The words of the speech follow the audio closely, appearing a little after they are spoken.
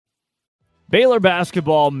Baylor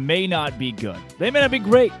basketball may not be good. They may not be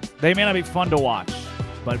great. They may not be fun to watch.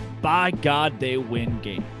 But by God, they win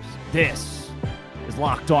games. This is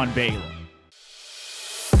Locked On Baylor.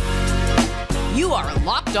 You are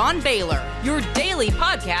Locked On Baylor, your daily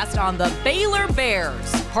podcast on the Baylor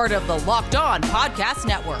Bears, part of the Locked On Podcast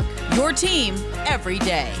Network, your team every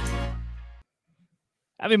day.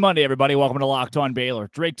 Happy Monday, everybody. Welcome to Locked On Baylor.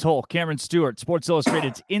 Drake Toll, Cameron Stewart, Sports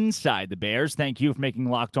Illustrated's Inside the Bears. Thank you for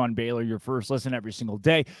making Locked On Baylor your first listen every single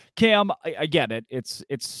day. Cam, I get it. It's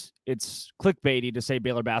clickbaity to say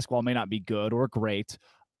Baylor basketball may not be good or great.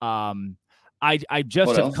 I've come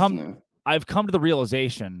to the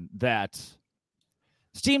realization that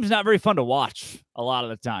this team's not very fun to watch a lot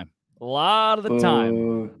of the time.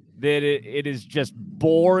 That it is just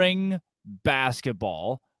boring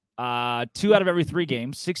basketball. 2 out of every 3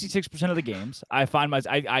 games, 66% of the games, I find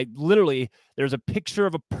I literally, there's a picture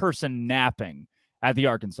of a person napping at the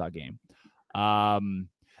Arkansas game.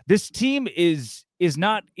 This team is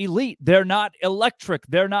not elite. They're not electric.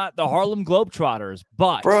 They're not the Harlem Globetrotters,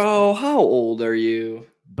 but bro, how old are you?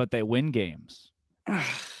 But they win games.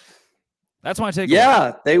 That's my takeaway.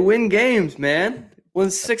 Yeah, they win games, man.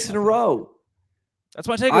 Won 6 in a row. That's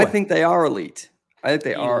my takeaway. I think they are elite. I think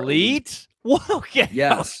they are elite. Well, okay.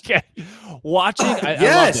 Yes. Okay. Watching.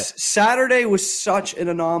 Yes. Saturday was such an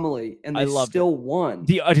anomaly, and they still won.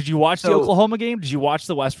 Did you watch the Oklahoma game? Did you watch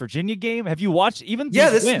the West Virginia game? Have you watched even?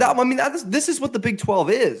 This is what the Big 12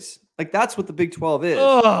 is. Like, that's what the Big 12 is.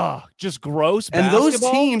 Ugh, just gross basketball. And those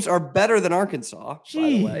teams are better than Arkansas, by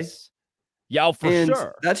the way. Yeah, for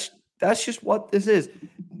sure. That's just what this is.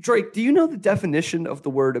 Drake, do you know the definition of the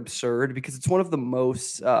word absurd? Because it's one of the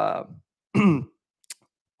most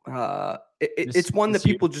it's one that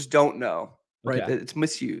people just don't know, right? Okay. It's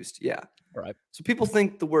misused. Yeah. Right. So people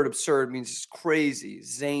think the word absurd means it's crazy,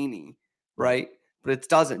 zany, right? But it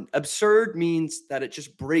doesn't. Absurd means that it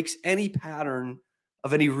just breaks any pattern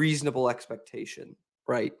of any reasonable expectation,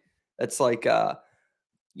 right? That's like,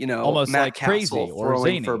 almost Matt like Castle crazy or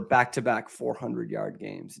throwing zany for back-to-back 400-yard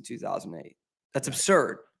games in 2008. That's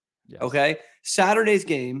absurd. Yes. Okay. Saturday's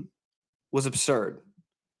game was absurd.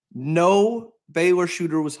 No Baylor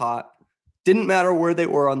shooter was hot. Didn't matter where they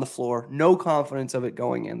were on the floor. No confidence of it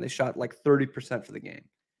going in. They shot like 30% for the game.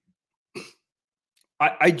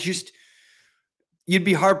 You'd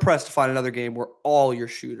be hard pressed to find another game where all your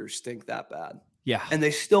shooters stink that bad. Yeah. And they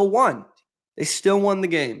still won. They still won the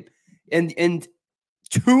game. And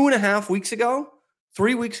 2.5 weeks ago,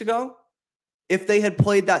 3 weeks ago, if they had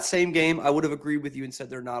played that same game, I would have agreed with you and said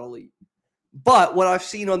they're not elite. But what I've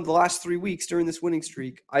seen on the last 3 weeks during this winning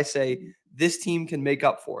streak, I say this team can make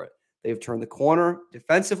up for it. They've turned the corner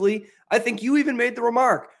defensively. I think you even made the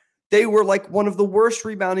remark. They were like one of the worst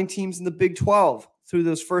rebounding teams in the Big 12 through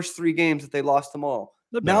those first 3 games that they lost them all.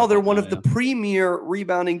 Now they're one of the premier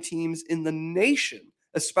rebounding teams in the nation,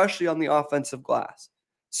 especially on the offensive glass.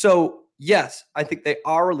 So, yes, I think they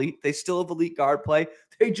are elite. They still have elite guard play.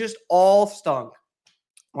 They just all stunk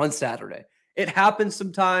on Saturday. It happens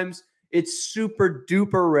sometimes. It's super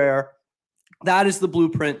duper rare. That is the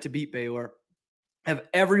blueprint to beat Baylor. Have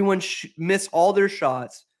everyone miss all their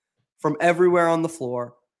shots from everywhere on the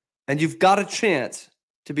floor, and you've got a chance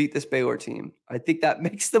to beat this Baylor team. I think that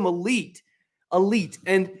makes them elite.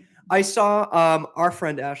 And I saw our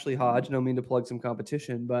friend Ashley Hodge, no mean to plug some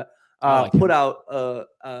competition, but had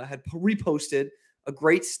reposted a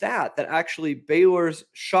great stat that actually Baylor's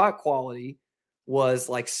shot quality was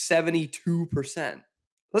like 72%.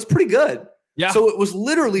 That's pretty good. Yeah. So it was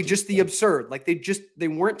literally just the absurd. Like they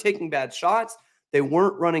weren't taking bad shots. They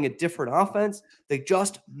weren't running a different offense. They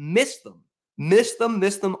just missed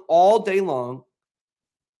them all day long.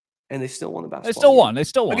 And they still won the basketball. They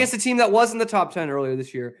still won. Against a team that was in the top 10 earlier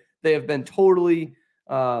this year. They have been totally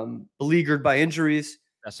beleaguered by injuries.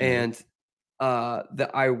 And I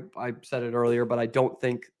said it earlier, but I don't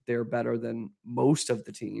think they're better than most of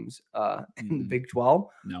the teams in the Big 12.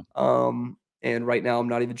 No. And right now, I'm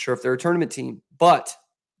not even sure if they're a tournament team, but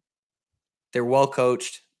they're well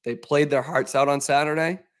coached. They played their hearts out on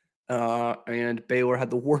Saturday, and Baylor had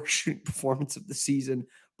the worst shooting performance of the season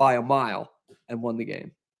by a mile and won the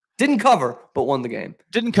game. Didn't cover, but won the game.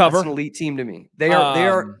 Didn't cover. That's an elite team to me. They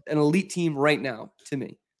are an elite team right now to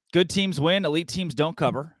me. Good teams win. Elite teams don't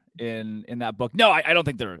cover in that book. No, I don't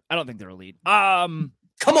think they're elite.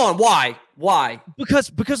 Come on, why?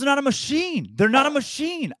 Because they're not a machine. They're not a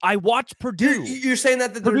machine. I watch Purdue. You're saying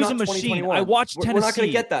that they're Purdue's not a machine. 2021. I watch Tennessee. We're not going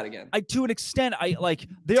to get that again. To an extent,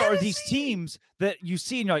 there are these teams that you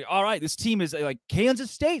see and you're like, all right, this team is like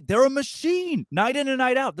Kansas State. They're a machine, night in and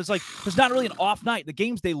night out. There's not really an off night. The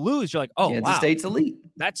games they lose, you're like, oh, Kansas wow. State's elite.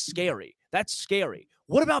 That's scary.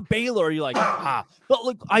 What about Baylor? Are you like, But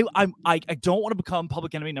look, I don't want to become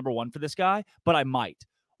public enemy number one for this guy, but I might.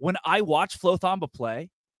 When I watch Flo Thamba play,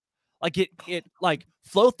 like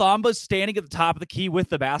Flo Thamba's standing at the top of the key with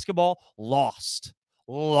the basketball, lost.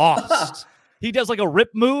 He does like a rip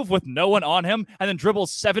move with no one on him and then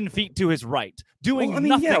dribbles 7 feet to his right, doing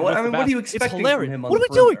nothing. Yeah, what are you expecting? It's hilarious. From him on what the are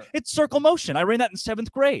we doing? perimeter? It's circle motion. I ran that in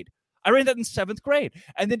 7th grade.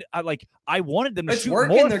 And then I wanted them to It's shoot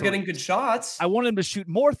working. more They're threes. getting good shots. I wanted him to shoot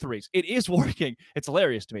more threes. It is working. It's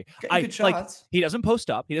hilarious to me. Getting good shots. He doesn't post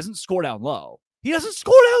up. He doesn't score down low.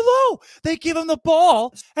 They give him the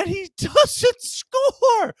ball, and he doesn't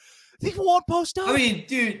score. He won't post up. I mean,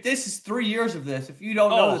 dude, this is 3 years of this. If you don't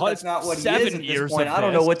know that's not what he is 7 at this years point, of I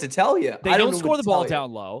don't know what to tell you. They don't score the ball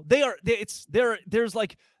down low. There's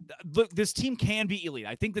like, look, this team can be elite.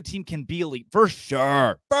 I think the team can be elite for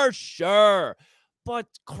sure. But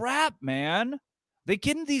crap, man. They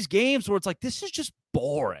get in these games where it's like, this is just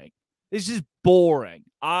boring.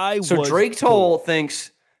 So Drake Toll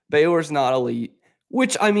thinks Baylor's not elite,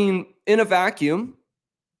 which, I mean, in a vacuum,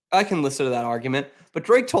 I can listen to that argument. But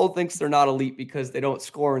Drake Toll thinks they're not elite because they don't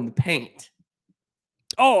score in the paint.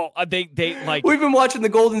 Oh, they like. We've been watching the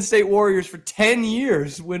Golden State Warriors for 10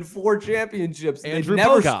 years win 4 championships. And they've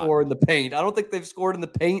never scored in the paint. I don't think they've scored in the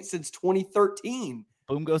paint since 2013.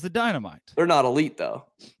 Boom goes the dynamite. They're not elite, though.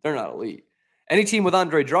 They're not elite. Any team with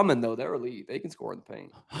Andre Drummond, though, they're elite. They can score in the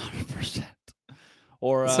paint. 100%.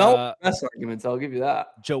 Or it's not best arguments. I'll give you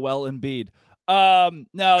that. Joel Embiid.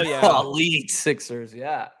 Elite Sixers.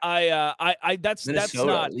 Yeah. That's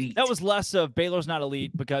not elite. That was less of Baylor's not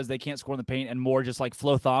elite because they can't score in the paint and more just like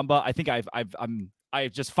Flo Thamba. I think I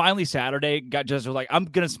just finally Saturday was like, I'm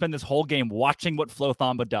going to spend this whole game watching what Flo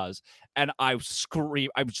Thamba does. And I was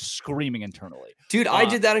just screaming internally. Dude, I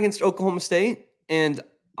did that against Oklahoma State and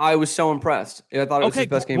I was so impressed. I thought it was his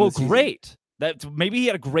best game of the season. Great. Maybe he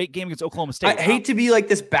had a great game against Oklahoma State. I hate to be like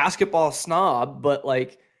this basketball snob, but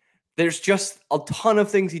like there's just a ton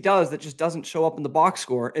of things he does that just doesn't show up in the box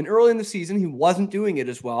score. And early in the season, he wasn't doing it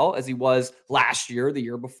as well as he was last year, the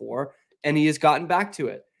year before, and he has gotten back to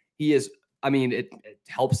it. He is, I mean, it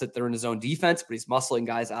helps that they're in his own defense, but he's muscling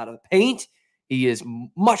guys out of the paint. He is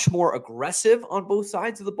much more aggressive on both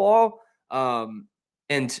sides of the ball.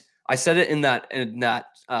 And I said it in that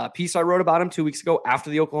piece I wrote about him 2 weeks ago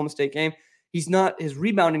after the Oklahoma State game. His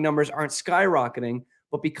rebounding numbers aren't skyrocketing,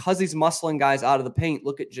 but because he's muscling guys out of the paint,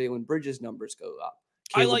 look at Jalen Bridges' numbers go up.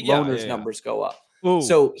 Caleb Lohner's numbers go up. Ooh.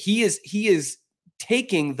 So he is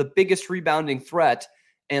taking the biggest rebounding threat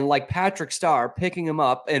and, like Patrick Starr, picking him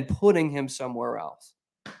up and putting him somewhere else.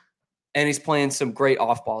 And he's playing some great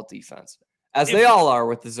off-ball defense, as they all are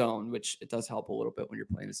with the zone, which it does help a little bit when you're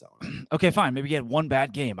playing a zone. Okay, fine. Maybe he had one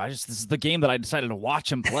bad game. This is the game that I decided to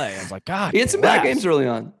watch him play. I was like, God. He had some bad games early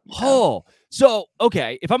on. Oh, so,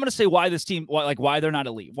 okay. If I'm going to say why this team, why they're not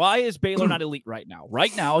elite, why is Baylor not elite right now?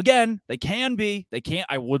 Right now, again, they can be. They can't.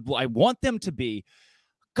 I want them to be.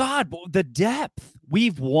 God, the depth.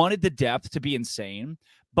 We've wanted the depth to be insane.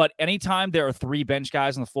 But anytime there are 3 bench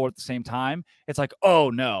guys on the floor at the same time, it's like, oh,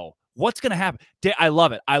 no. What's going to happen? I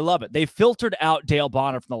love it. They filtered out Dale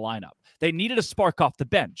Bonner from the lineup. They needed a spark off the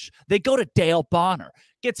bench. They go to Dale Bonner.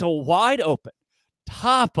 Gets a wide open,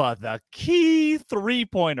 top of the key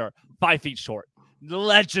 3-pointer, 5 feet short.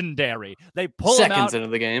 Legendary. They pull him out. Seconds into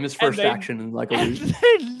the game. His first action in like a week.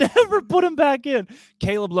 They never put him back in.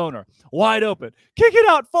 Caleb Lohner, wide open. Kick it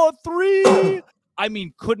out for 3. I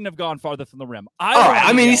mean, couldn't have gone farther from the rim.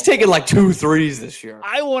 He's taken like 2 threes this year.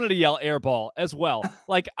 I wanted to yell air ball as well.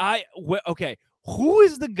 Okay, who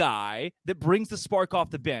is the guy that brings the spark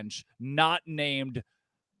off the bench not named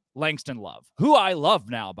Langston Love, who I love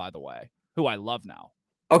now, by the way,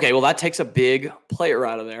 Okay, well, that takes a big player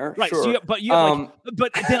out of there. Right, sure. So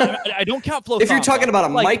but then I don't count Flo. If you're talking about a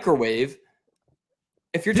microwave,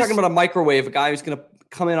 a guy who's going to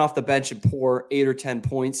come in off the bench and pour 8 or 10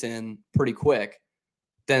 points in pretty quick,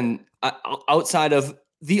 then outside of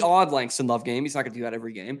the odd Langston Love game, he's not going to do that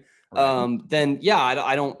every game. Right. Then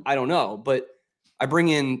I don't know, but I bring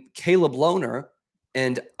in Caleb Lohner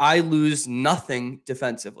and I lose nothing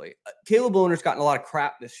defensively. Caleb Lohner's gotten a lot of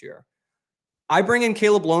crap this year. I bring in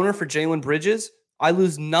Caleb Lohner for Jalen Bridges. I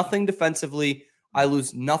lose nothing defensively. I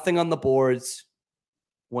lose nothing on the boards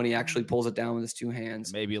when he actually pulls it down with his 2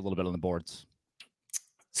 hands. Maybe a little bit on the boards.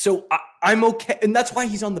 So I'm okay. And that's why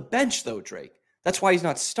he's on the bench, though, Drake. That's why he's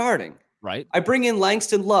not starting. Right. I bring in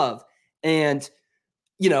Langston Love, and,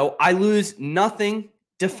 I lose nothing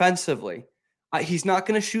defensively. He's not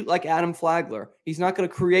going to shoot like Adam Flagler. He's not going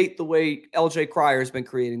to create the way LJ Cryer has been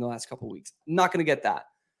creating the last couple of weeks. I'm not going to get that.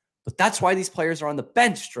 But that's why these players are on the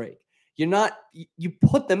bench, Drake. You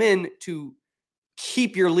put them in to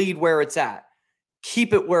keep your lead where it's at.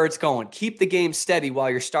 Keep it where it's going. Keep the game steady while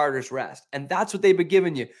your starters rest. And that's what they've been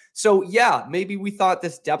giving you. So, yeah, maybe we thought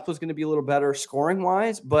this depth was going to be a little better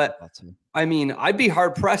scoring-wise, but, I mean, I'd be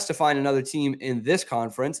hard-pressed to find another team in this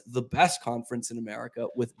conference, the best conference in America,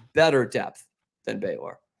 with better depth than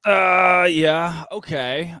Baylor. Yeah,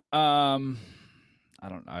 okay. I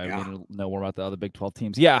don't know. I need to know more about the other Big 12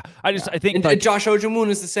 teams. Yeah, I think and Josh Ojemudia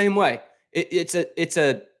is the same way. It's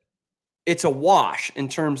a wash in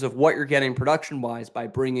terms of what you're getting production-wise by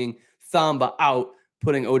bringing Thamba out,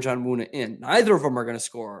 putting Ojemudia in. Neither of them are going to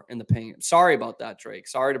score in the paint. Sorry about that, Drake.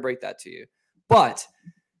 Sorry to break that to you. But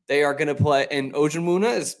they are going to play, and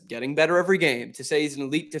Ojemudia is getting better every game. To say he's an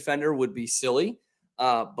elite defender would be silly,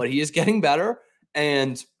 but he is getting better,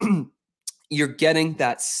 and you're getting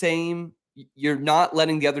that same – you're not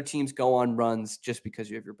letting the other teams go on runs just because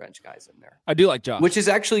you have your bench guys in there. I do like Josh. Which is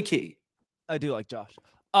actually key. I do like Josh.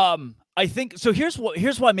 I think so. Here's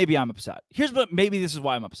why maybe I'm upset. Maybe this is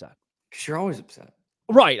why I'm upset. Because you're always upset,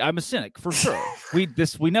 right? I'm a cynic for sure.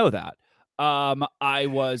 we know that. I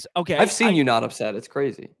was okay. I've seen you not upset. It's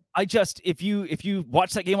crazy. I just if you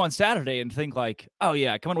watch that game on Saturday and think like, oh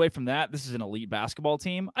yeah, coming away from that, this is an elite basketball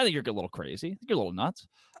team. I think you're a little crazy. You're a little nuts.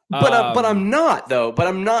 But I'm not though. But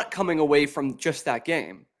I'm not coming away from just that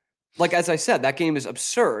game. Like as I said, that game is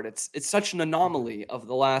absurd. It's such an anomaly of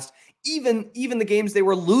the last. Even the games they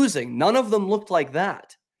were losing, none of them looked like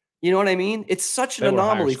that. You know what I mean? It's such an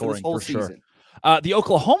anomaly for this whole season. Sure. The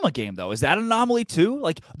Oklahoma game, though, is that an anomaly too?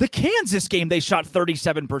 Like the Kansas game, they shot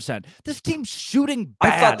 37%. This team's shooting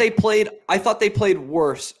bad. I thought they played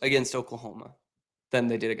worse against Oklahoma than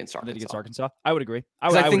they did against Arkansas. I would agree.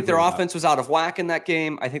 I think their offense was out of whack in that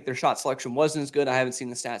game. I think their shot selection wasn't as good. I haven't seen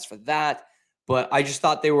the stats for that, but I just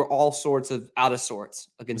thought they were all sorts of out of sorts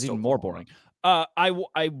against. It was even more boring.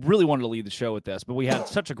 I really wanted to lead the show with this, but we had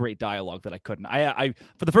such a great dialogue that I couldn't. I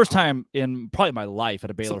for the first time in probably my life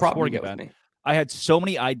at a Baylor sporting event, I had so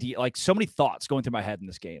many so many thoughts going through my head in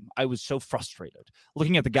this game. I was so frustrated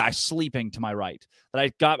looking at the guy sleeping to my right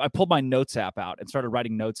that I pulled my notes app out and started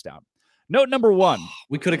writing notes down. Note number 1.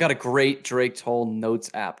 We could have got a great Drake Toll notes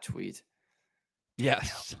app tweet.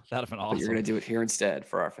 Yes, that'd have been awesome. But you're going to do it here instead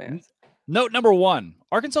for our fans. Note number 1.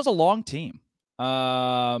 Arkansas's a long team.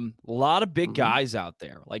 A lot of big guys out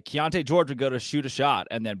there. Like Keontae George would go to shoot a shot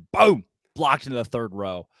and then boom, blocked into the third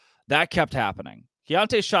row. That kept happening.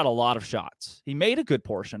 Keontae shot a lot of shots. He made a good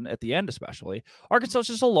portion at the end, especially. Arkansas is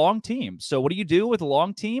just a long team. So what do you do with a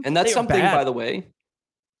long team? And that's something, by the way.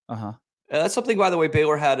 That's something, by the way,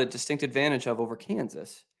 Baylor had a distinct advantage of over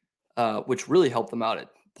Kansas, which really helped them out at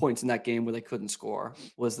points in that game where they couldn't score.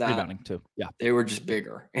 Was that rebounding too? Yeah, they were just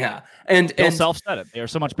bigger. Yeah, and self said it. They are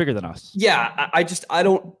so much bigger than us. Yeah, I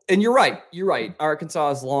don't. And you're right. You're right.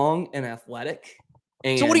 Arkansas is long and athletic.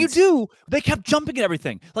 And so what do? They kept jumping at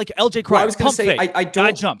everything. Like LJ Cryer. Well, I was going to say, I don't.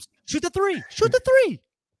 Guy jumps. Shoot the three.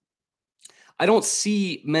 I don't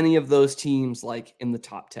see many of those teams like in the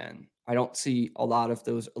top 10. I don't see a lot of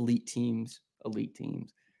those elite teams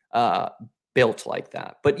built like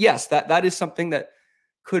that. But yes, that is something that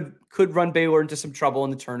could run Baylor into some trouble in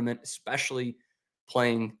the tournament, especially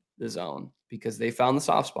playing the zone, because they found the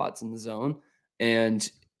soft spots in the zone and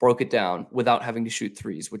broke it down without having to shoot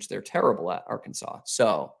threes, which they're terrible at, Arkansas.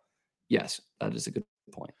 So yes, that is a good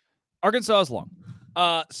point. Arkansas is long.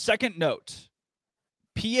 Second note,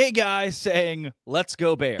 PA guy saying, "Let's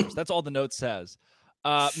go Bears." That's all the note says.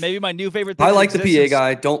 Maybe my new favorite thing. I like the PA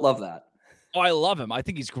guy. Don't love that. Oh, I love him. I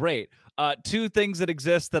think he's great. Two things that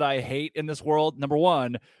exist that I hate in this world. Number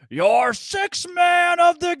one, you're sixth man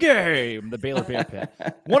of the game. The Baylor Bear Pit.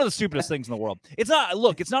 One of the stupidest things in the world. It's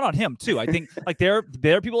not on him too. I think like there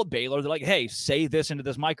are people at Baylor. They're like, hey, say this into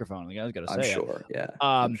this microphone. Like, I was gonna say it. Yeah.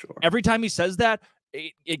 I'm sure. Every time he says that,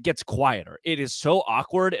 it gets quieter. It is so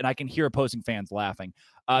awkward, and I can hear opposing fans laughing.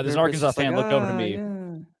 There's an Arkansas fan looked over to me.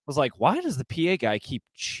 Yeah. Was like, why does the PA guy keep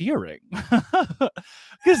cheering?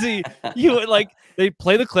 Because they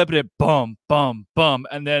play the clip and it bum, bum, bum.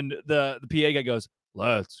 And then the PA guy goes,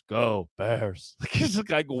 "Let's go Bears." He's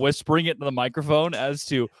like whispering it into the microphone as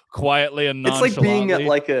to quietly and nonchalantly. It's like being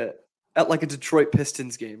at like a Detroit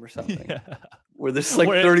Pistons game or something. Yeah. Where there's like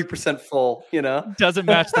 30% full, Doesn't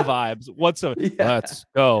match the vibes whatsoever. Yeah. Let's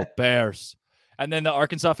go Bears. And then the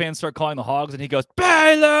Arkansas fans start calling the Hogs, and he goes,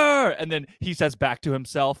 "Baylor!" And then he says back to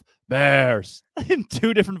himself, "Bears," in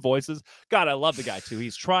two different voices. God, I love the guy, too.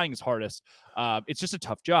 He's trying his hardest. It's just a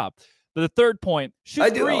tough job. But the third point,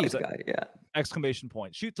 shoot threes. Yeah. Exclamation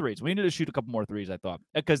point. Shoot threes. We needed to shoot a couple more threes, I thought,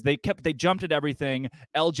 because they jumped at everything.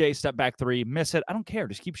 LJ step back three, miss it. I don't care.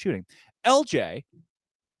 Just keep shooting. LJ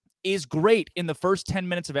is great in the first 10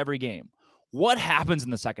 minutes of every game. What happens in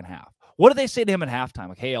the second half? What do they say to him at halftime?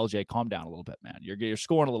 Like, hey, LJ, calm down a little bit, man. You're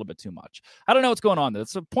scoring a little bit too much. I don't know what's going on.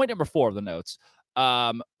 That's point number 4 of the notes.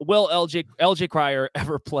 Will LJ Cryer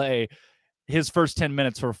ever play his first 10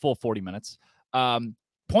 minutes for a full 40 minutes? Point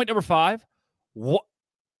number 5,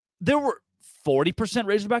 there were 40%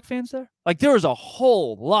 Razorback fans there. Like, there was a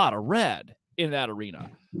whole lot of red in that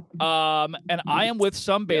arena. And I am with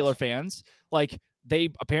some Baylor fans. Like, they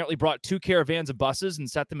apparently brought 2 caravans of buses and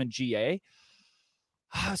set them in GA.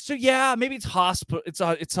 So yeah, maybe it's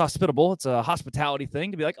hospitable. It's a hospitality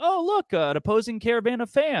thing to be like, oh, look, an opposing caravan of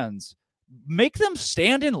fans. Make them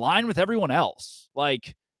stand in line with everyone else.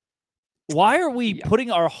 Like, why are we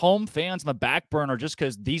putting our home fans on the back burner just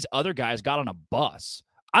because these other guys got on a bus?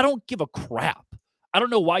 I don't give a crap. I don't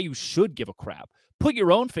know why you should give a crap. Put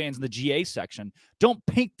your own fans in the GA section. Don't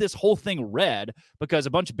paint this whole thing red because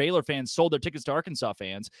a bunch of Baylor fans sold their tickets to Arkansas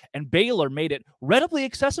fans, and Baylor made it readily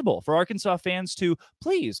accessible for Arkansas fans to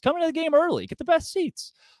please come into the game early, get the best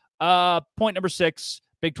seats. Point number 6,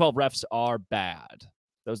 Big 12 refs are bad.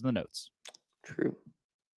 Those are the notes. True.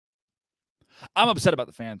 I'm upset about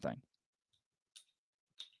the fan thing.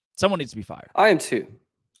 Someone needs to be fired. I am too.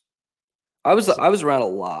 I was around a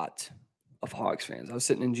lot of Hogs fans. I was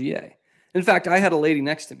sitting in GA. In fact, I had a lady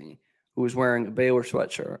next to me who was wearing a Baylor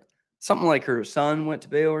sweatshirt. Something like her son went to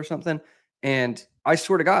Baylor or something. And I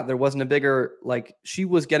swear to God, there wasn't a bigger, like, she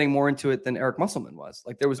was getting more into it than Eric Musselman was.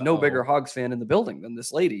 Like, there was no bigger Hogs fan in the building than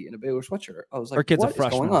this lady in a Baylor sweatshirt. I was like, what is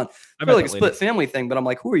going on? I feel like a split family thing, but I'm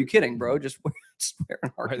like, who are you kidding, bro? Just wear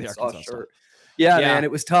an Arkansas shirt. Yeah, man,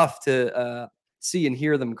 it was tough to see and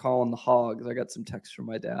hear them calling the Hogs. I got some texts from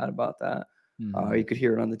my dad about that. You could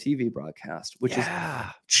hear it on the TV broadcast, which is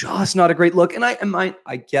just not a great look. And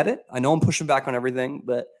I get it. I know I'm pushing back on everything,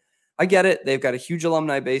 but I get it. They've got a huge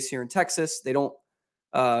alumni base here in Texas. They don't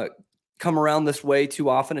come around this way too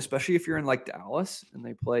often, especially if you're in like Dallas and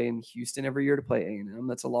they play in Houston every year to play A&M.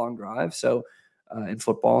 That's a long drive. So in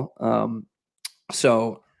football.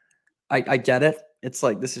 So I get it. It's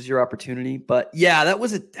like, this is your opportunity, but yeah, that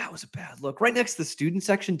was a bad look. Right next to the student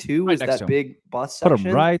section too, is that big bus section. Put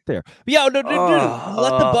them right there. But yeah, no,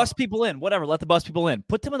 let the bus people in. Whatever, let the bus people in.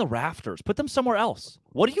 Put them in the rafters. Put them somewhere else.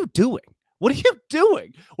 What are you doing? What are you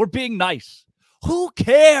doing? We're being nice. Who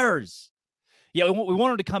cares? Yeah, we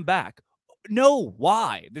want them to come back. No,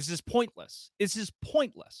 why? This is pointless.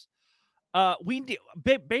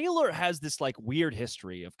 Baylor has this like weird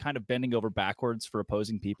history of kind of bending over backwards for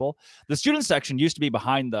opposing people. The student section used to be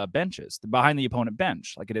behind the benches, behind the opponent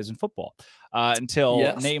bench, like it is in football,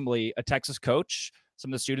 until namely a Texas coach.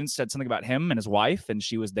 Some of the students said something about him and his wife, and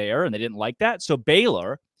she was there, and they didn't like that. So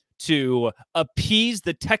Baylor, to appease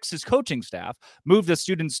the Texas coaching staff, moved the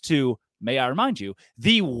students to, may I remind you,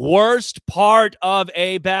 the worst part of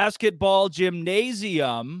a basketball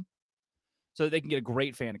gymnasium, so that they can get a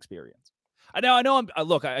great fan experience. I know.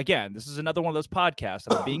 Look, again, this is another one of those podcasts.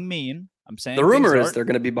 I'm being mean. I'm saying the rumor is they're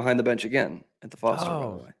going to be behind the bench again at the Foster.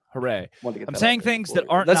 Oh, hooray! I'm saying things that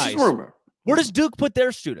aren't That's nice. Just rumor. Where does Duke put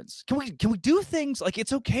their students? Can we do things like,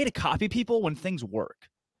 it's okay to copy people when things work?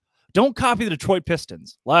 Don't copy the Detroit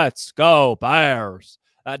Pistons. Let's go Bears.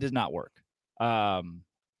 That did not work.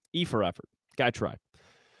 E for effort. Guy tried.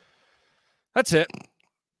 That's it.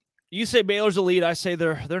 You say Baylor's elite. I say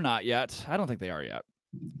they're not yet. I don't think they are yet.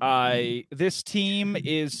 This team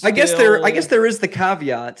is still... I guess there is the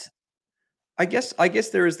caveat. I guess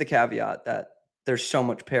there is the caveat that there's so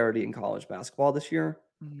much parity in college basketball this year.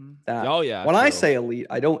 That when I say elite,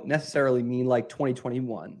 I don't necessarily mean like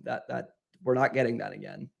 2021. That we're not getting that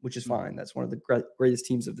again, which is fine. That's one of the greatest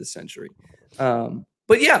teams of this century.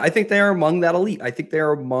 But yeah, I think they are among that elite. I think they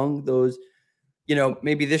are among those.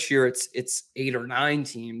 Maybe this year it's 8 or 9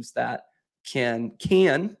 teams that can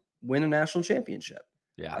win a national championship.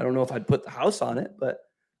 Yeah, I don't know if I'd put the house on it, but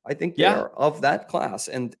I think they are of that class.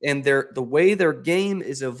 And the way their game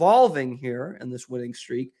is evolving here in this winning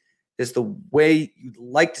streak is the way you'd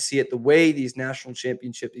like to see it. The way these national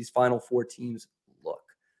championship, these Final Four teams look,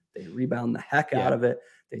 they rebound the heck out of it.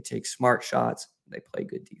 They take smart shots. They play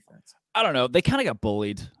good defense. I don't know. They kind of got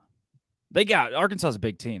bullied. Arkansas's a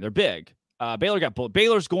big team. They're big. Baylor got bullied.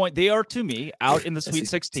 They are, to me, out in the Sweet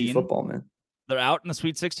 16. Football, man. They're out in the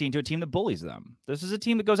Sweet 16 to a team that bullies them. This is a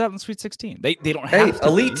team that goes out in the Sweet 16. They don't have to.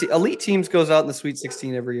 Elite teams goes out in the Sweet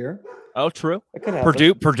 16 every year. Oh, true.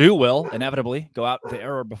 Purdue will inevitably go out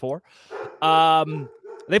there or before.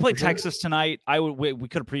 They play Texas tonight. We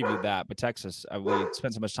could have previewed that, but Texas, we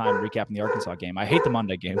spent so much time recapping the Arkansas game. I hate the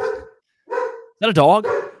Monday games. Is that a dog?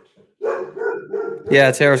 Yeah,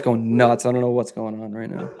 Tara's going nuts. I don't know what's going on right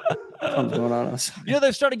now. Something's going on.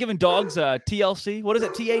 They've started giving dogs TLC. What is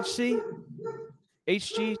it? THC?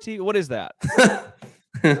 HGT? What is that?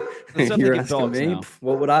 You're asking me? now.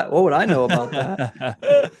 What would I know about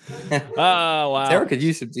that? Oh, wow. Tara could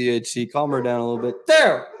use some THC. Calm her down a little bit.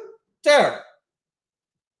 There.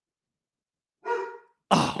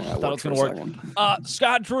 Oh, I thought it was going to work.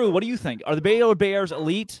 Scott Drew, what do you think? Are the Baylor Bears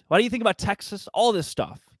elite? What do you think about Texas? All this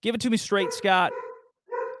stuff. Give it to me straight, Scott.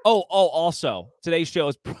 Oh, also, today's show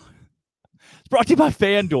is brought to you by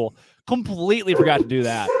FanDuel. Completely forgot to do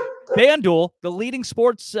that. FanDuel, the leading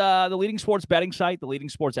sports betting site, the leading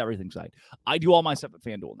sports everything site. I do all my stuff at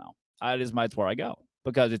FanDuel now. It's where I go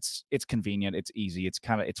because it's convenient, it's easy, it's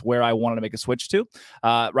where I wanted to make a switch to.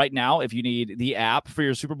 Right now, if you need the app for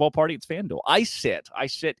your Super Bowl party, it's FanDuel. I sit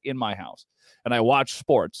in my house and I watch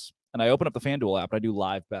sports and I open up the FanDuel app and I do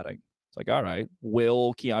live betting. It's like, all right,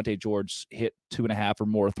 will Keontae George hit 2.5 or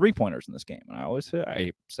more 3-pointers in this game? And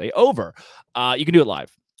I say over. You can do it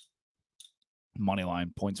live. Money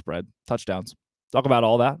line, point spread, touchdowns. Talk about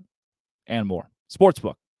all that and more.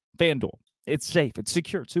 Sportsbook, FanDuel. It's safe. It's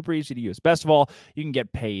secure. It's super easy to use. Best of all, you can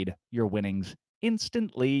get paid your winnings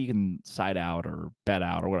instantly. You can side out or bet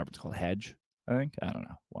out or whatever it's called. Hedge, I think. I don't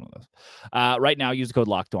know. One of those. Right now, use the code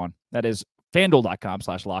Locked On. That is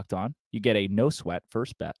FanDuel.com/Locked On. You get a no sweat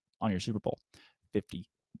first bet on your Super Bowl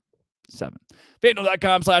 57.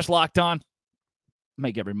 FanDuel.com/Locked On.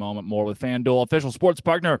 Make every moment more with FanDuel, official sports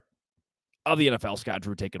partner of the NFL. Scott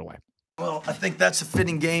Drew, take it away. Well, I think that's a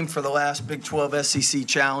fitting game for the last Big 12 SEC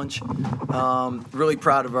Challenge. Really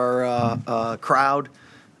proud of our crowd.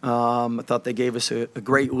 I thought they gave us a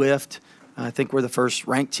great lift. I think we're the first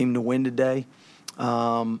ranked team to win today.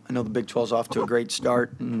 I know the Big 12's off to a great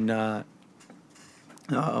start, and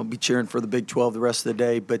I'll be cheering for the Big 12 the rest of the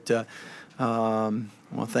day. But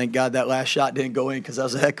well, thank God that last shot didn't go in because that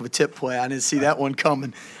was a heck of a tip play. I didn't see that one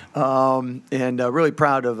coming. And really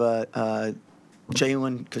proud of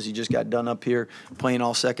Jalen because he just got done up here playing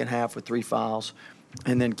all second half with 3 fouls.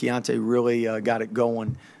 And then Keontae really got it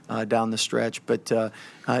going down the stretch. But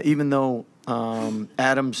even though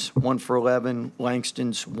Adams 1 for 11,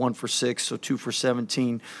 Langston's 1 for 6, so 2 for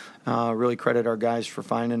 17, really credit our guys for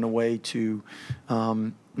finding a way to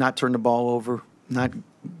not turn the ball over, not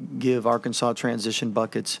give Arkansas transition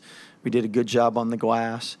buckets. We did a good job on the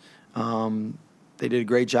glass. They did a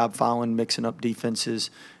great job fouling, mixing up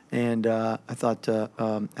defenses. And I thought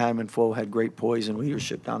Adam and Flo had great poise and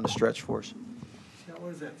leadership down the stretch for us.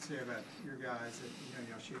 What does that say about your guys that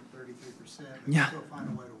y'all shoot 33% Yeah. still find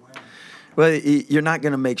a way to win? Well, you're not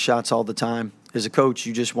going to make shots all the time. As a coach,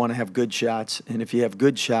 you just want to have good shots. And if you have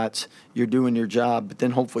good shots, you're doing your job. But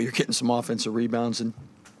then hopefully you're getting some offensive rebounds. And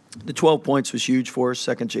the 12 points was huge for us,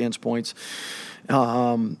 second chance points.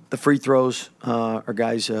 The free throws, our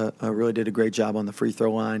guys really did a great job on the free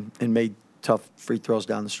throw line and made tough free throws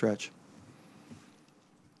down the stretch.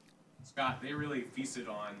 Scott, they really feasted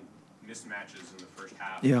on mismatches in the first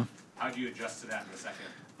half. Yeah. How do you adjust to that in the second?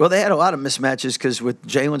 Well, they had a lot of mismatches because with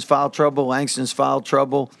Jalen's foul trouble, Langston's foul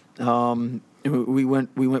trouble, we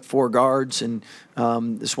went 4 guards, and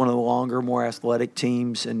it's one of the longer, more athletic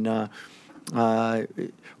teams. And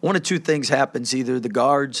one of 2 things happens: either the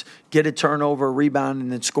guards get a turnover, rebound,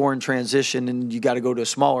 and then score in transition, and you got to go to a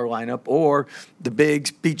smaller lineup, or the bigs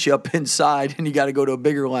beat you up inside, and you got to go to a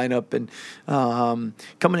bigger lineup. And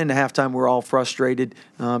coming into halftime, we're all frustrated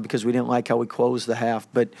because we didn't like how we closed the half.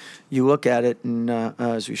 But you look at it, and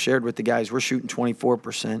as we shared with the guys, we're shooting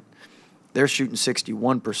 24%. They're shooting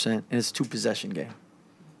 61%, and it's a 2-possession game.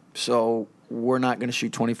 So we're not going to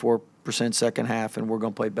shoot 24% second half, and we're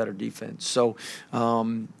going to play better defense. So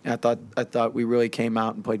I thought we really came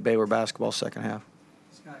out and played Baylor basketball second half.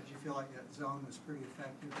 Scott, did you feel like that zone was pretty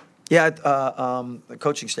effective? Yeah, the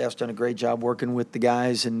coaching staff's done a great job working with the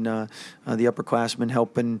guys and the upperclassmen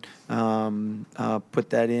helping put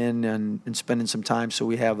that in and spending some time so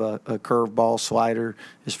we have a curveball slider,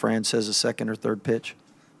 as Fran says, a second or third pitch.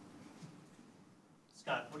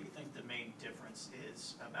 Scott, what do you think the main difference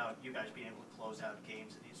is about you guys being able to close out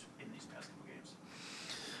games in these past couple games?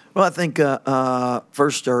 Well, I think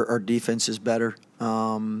first our defense is better,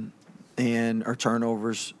 and our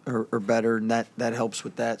turnovers are better, and that helps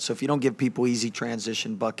with that. So if you don't give people easy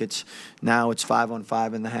transition buckets, now it's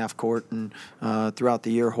 5-on-5 in the half court, and throughout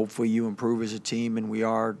the year, hopefully you improve as a team, and we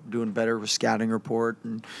are doing better with scouting report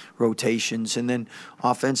and rotations. And then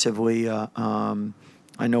offensively,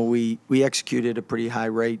 I know we executed a pretty high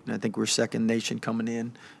rate, and I think we're second nation coming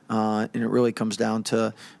in. And it really comes down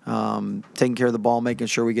to taking care of the ball, making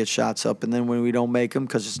sure we get shots up. And then when we don't make them,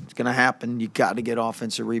 because it's going to happen, you got to get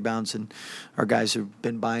offensive rebounds. And our guys have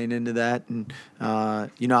been buying into that. And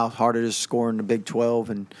you know how hard it is to score in the Big 12.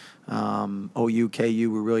 And OU,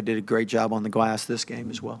 KU, we really did a great job on the glass this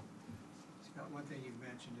game as well. Scott, one thing you've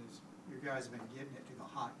mentioned is your guys have been getting it to the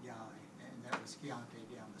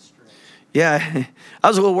the stretch? Yeah, I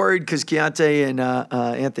was a little worried because Keontae and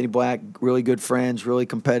Anthony Black, really good friends, really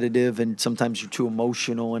competitive, and sometimes you're too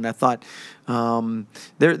emotional. And I thought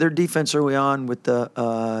their defense early on with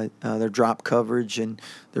their drop coverage and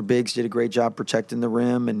their bigs did a great job protecting the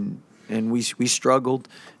rim, and we struggled,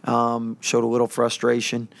 showed a little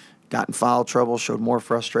frustration. Got in foul trouble, showed more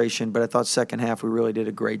frustration, but I thought second half we really did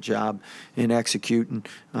a great job in executing.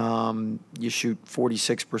 You shoot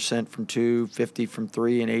 46% from 2, 50 from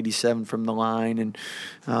 3, and 87 from the line, and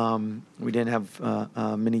we didn't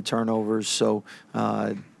have many turnovers. So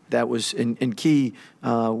that was in key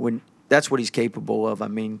when. That's what he's capable of. I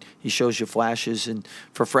mean, he shows you flashes, and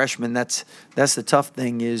for freshmen, that's the tough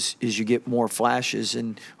thing is you get more flashes,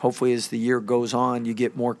 and hopefully as the year goes on, you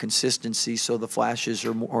get more consistency. So the flashes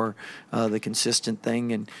are more the consistent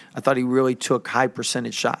thing. And I thought he really took high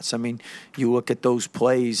percentage shots. I mean, you look at those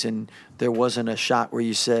plays, and there wasn't a shot where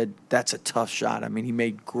you said that's a tough shot. I mean, he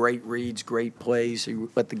made great reads, great plays. He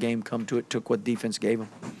let the game come to it. Took what defense gave him.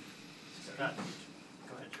 Go ahead,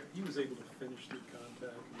 Trey. He was able to finish through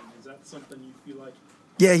contact. I mean, is that something you feel like?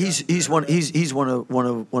 Yeah, he's one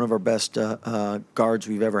of our best guards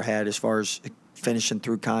we've ever had as far as finishing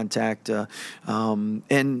through contact. And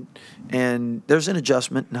there's an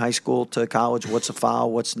adjustment in high school to college. What's a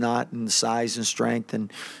foul? What's not? And the size and strength.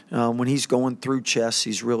 And when he's going through chess,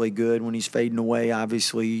 he's really good. When he's fading away,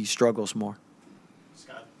 obviously he struggles more.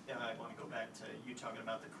 Scott, I want to go back to you talking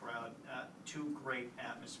about the crowd. Two great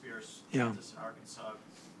atmospheres, Yeah. Kansas and Arkansas.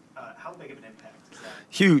 How big of an impact is that?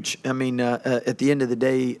 Huge. I mean, at the end of the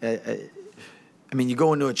day, I mean, you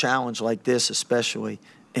go into a challenge like this, especially,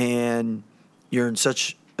 and you're in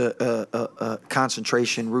such a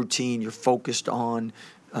concentration routine. You're focused on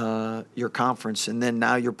your conference, and then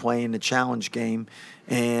now you're playing a challenge game,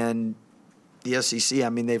 and the SEC, I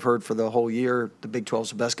mean, they've heard for the whole year the Big 12 is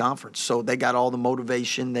the best conference. So they got all the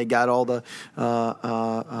motivation, they got all the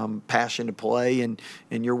passion to play, and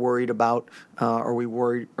you're worried about are we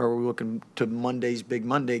looking to Monday's big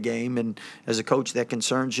Monday game? And as a coach, that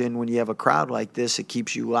concerns you. And when you have a crowd like this, it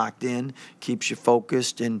keeps you locked in, keeps you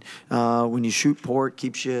focused, and when you shoot poor, it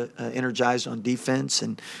keeps you energized on defense.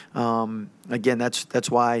 And again,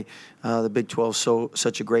 that's why the Big 12 is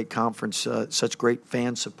such a great conference, such great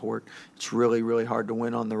fan support. It's really, really hard to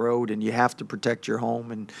win on the road, and you have to protect your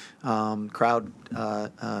home. And crowd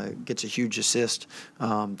gets a huge assist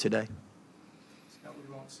today. Scott,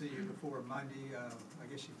 we won't see you before Monday. I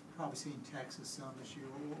guess you've probably seen Texas some this year.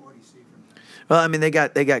 What do you see from them? Well, I mean, they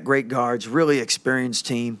got great guards, really experienced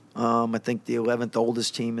team. I think the 11th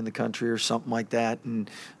oldest team in the country or something like that.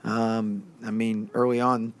 And, I mean, early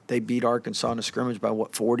on, they beat Arkansas in a scrimmage by,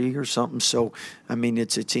 40 or something. So, I mean,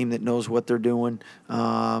 it's a team that knows what they're doing.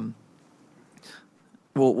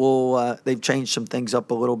 They've changed some things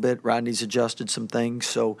up a little bit. Rodney's adjusted some things,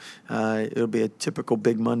 so it'll be a typical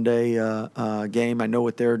Big Monday game. I know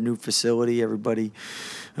with their new facility, everybody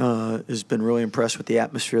has been really impressed with the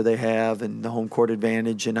atmosphere they have and the home court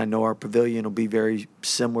advantage, and I know our pavilion will be very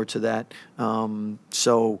similar to that.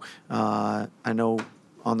 So I know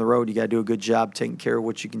on the road you got to do a good job taking care of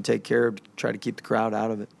what you can take care of, try to keep the crowd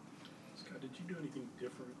out of it. Scott, did you do anything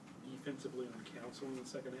different defensively on Council in the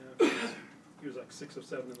second half? He was like 6 of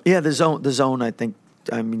 7. Yeah, the zone. I think.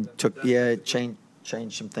 I mean, changed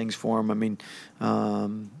some things for him. I mean,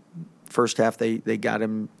 first half they got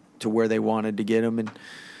him to where they wanted to get him, and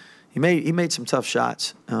he made some tough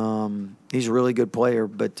shots. He's a really good player,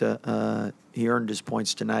 but he earned his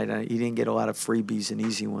points tonight. He didn't get a lot of freebies and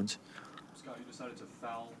easy ones. Scott, you decided to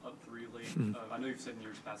foul up 3 late. I know you've said in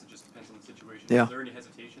years past it just depends on the situation. Yeah. Was there any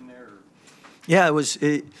hesitation there? Or? Yeah, it was.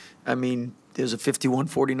 I mean, it was a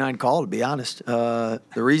 51-49 call, to be honest. The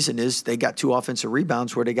reason is they got 2 offensive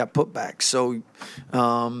rebounds where they got putbacks. So,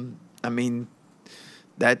 I mean,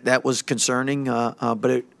 that was concerning,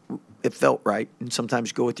 but it felt right. And sometimes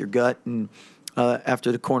you go with your gut. And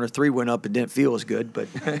after the corner 3 went up, it didn't feel as good. But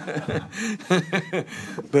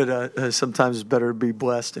sometimes it's better to be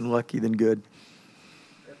blessed and lucky than good.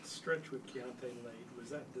 That stretch with Keontae late,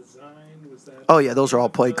 was that design? Was that? Oh yeah, those are all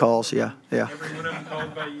play calls. Yeah. Every one of them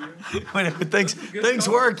called by you. When things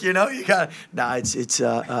work, you know, you got. Nah, it's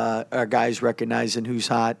our guys recognizing who's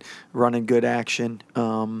hot, running good action,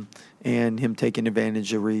 and him taking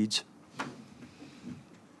advantage of reads.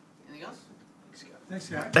 Anything else? Thanks,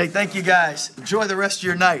 Scott. Hey, thank you guys. Enjoy the rest of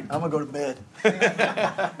your night. I'm gonna go to bed.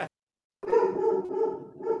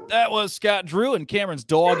 That was Scott Drew, and Cameron's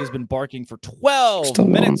dog has been barking for 12 Still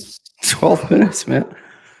minutes. 12 minutes, man.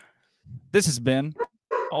 This has been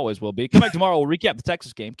Always will be. Come back tomorrow. We'll recap the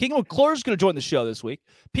Texas game. King McClure's going to join the show this week.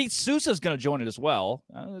 Pete Sousa's going to join it as well.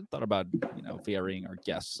 I thought about, varying our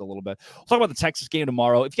guests a little bit. We'll talk about the Texas game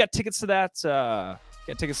tomorrow. If you got tickets to that,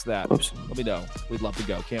 let me know. We'd love to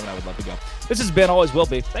go. Cam and I would love to go. This has been, always will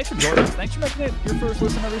be. Thanks for joining us. Thanks for making it your first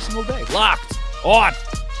listen every single day. Locked on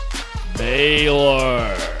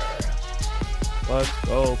Baylor. Let's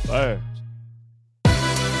go, Bears.